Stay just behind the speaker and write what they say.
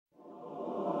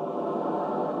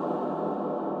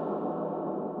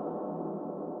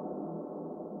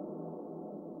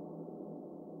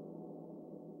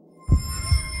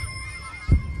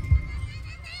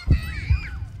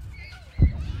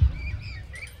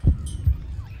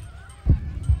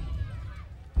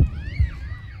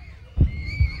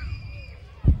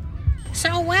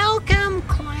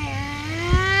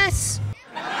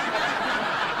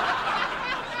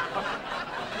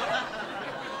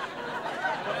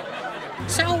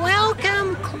So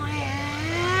welcome,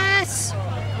 class.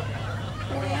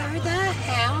 Where the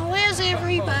hell is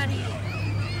everybody?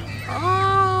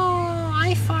 Oh,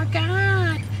 I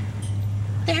forgot.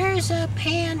 There's a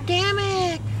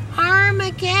pandemic,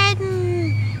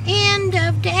 Armageddon, end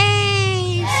of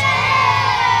days.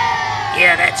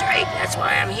 Yeah, that's right. That's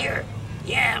why I'm here.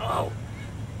 Yeah, oh.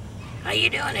 How you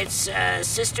doing? It's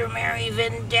Sister Mary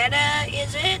Vendetta,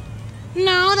 is it?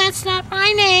 No, that's not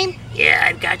my name. Yeah,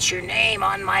 I've got your name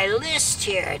on my list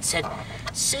here. It said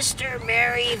Sister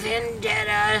Mary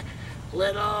Vendetta,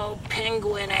 little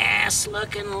penguin ass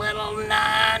looking little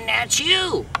nun. That's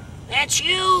you. That's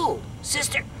you,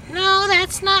 sister. No,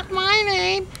 that's not my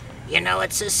name. You know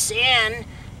it's a sin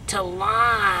to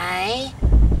lie.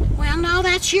 Well, no,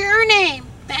 that's your name.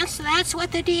 That's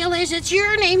what the deal is. It's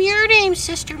your name,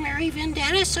 Sister Mary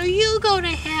Vendetta, so you go to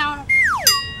hell.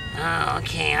 Oh,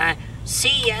 okay,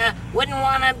 see ya. Wouldn't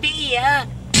wanna be ya.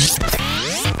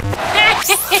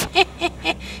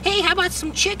 Hey, how about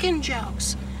some chicken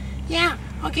jokes? Yeah,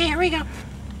 okay, here we go.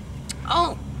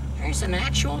 Oh, there's an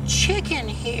actual chicken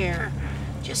here.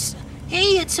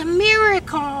 Hey, it's a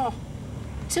miracle.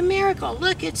 It's a miracle.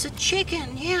 Look, it's a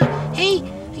chicken, yeah. Hey,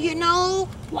 you know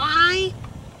why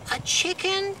a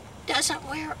chicken doesn't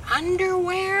wear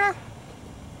underwear?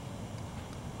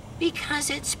 Because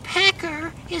its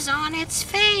pecker is on its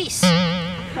face.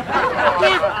 Yeah,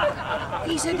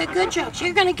 these are the good jokes.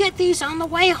 You're gonna get these on the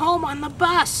way home on the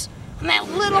bus. On that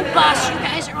little bus you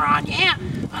guys are on, yeah.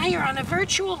 Oh, you're on a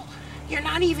virtual. You're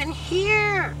not even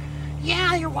here.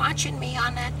 Yeah, you're watching me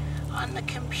on the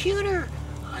computer,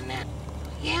 on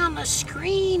the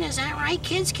screen. Is that right,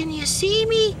 kids? Can you see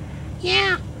me?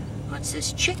 Yeah. What's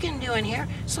this chicken doing here?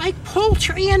 It's like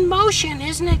poultry in motion,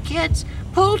 isn't it, kids?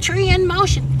 Poultry in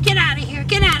motion. Get out of here.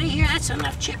 Get out of here. That's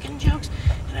enough chicken jokes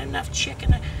and enough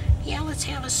chicken. Yeah, let's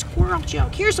have a squirrel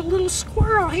joke. Here's a little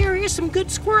squirrel. Here's some good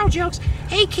squirrel jokes.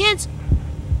 Hey, kids,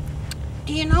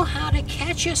 do you know how to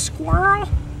catch a squirrel?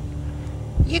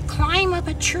 You climb up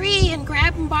a tree and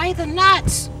grab them by the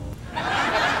nuts.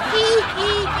 That's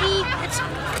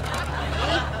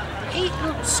hate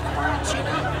little squirrels, you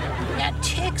know. We got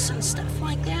ticks and stuff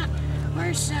like that.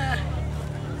 Where's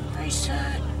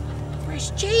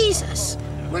Jesus?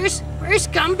 Where's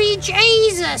Gumby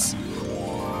Jesus?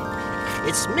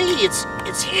 It's me.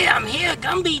 It's here. I'm here.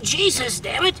 Gumby Jesus,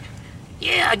 damn it.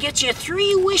 Yeah, I get you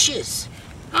 3 wishes.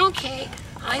 Okay,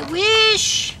 I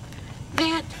wish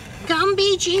that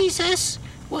Gumby Jesus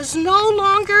was no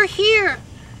longer here.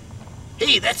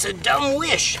 Hey, that's a dumb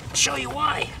wish. I'll show you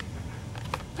why.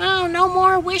 Oh, no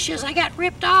more wishes. I got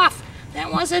ripped off.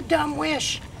 That was a dumb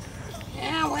wish.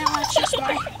 Yeah, well, that's just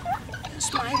my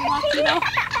luck, you know.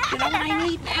 You know what I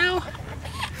need now?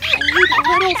 I need a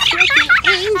little freaking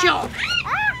angel.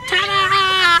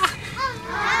 Ta-da!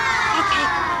 Okay,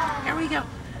 here we go.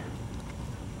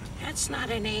 That's not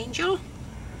an angel.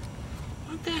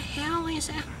 What the hell is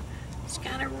that? It's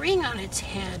got a ring on its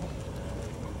head.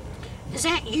 Is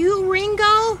that you,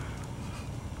 Ringo?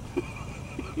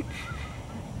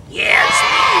 Yeah, it's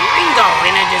me, Ringo,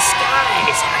 in a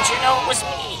disguise. How'd you know it was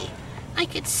me? I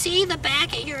could see the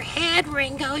back of your head,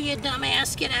 Ringo, you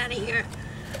dumbass. Get out of here.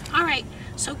 All right,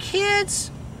 so kids,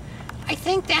 I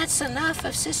think that's enough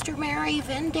of Sister Mary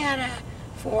Vendetta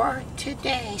for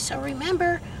today. So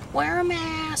remember, wear a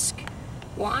mask,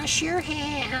 wash your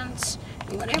hands,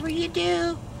 and whatever you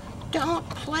do, don't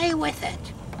play with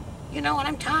it. You know what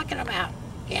I'm talking about.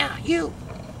 Yeah, you.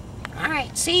 All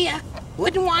right, see ya.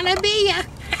 Wouldn't want to be ya.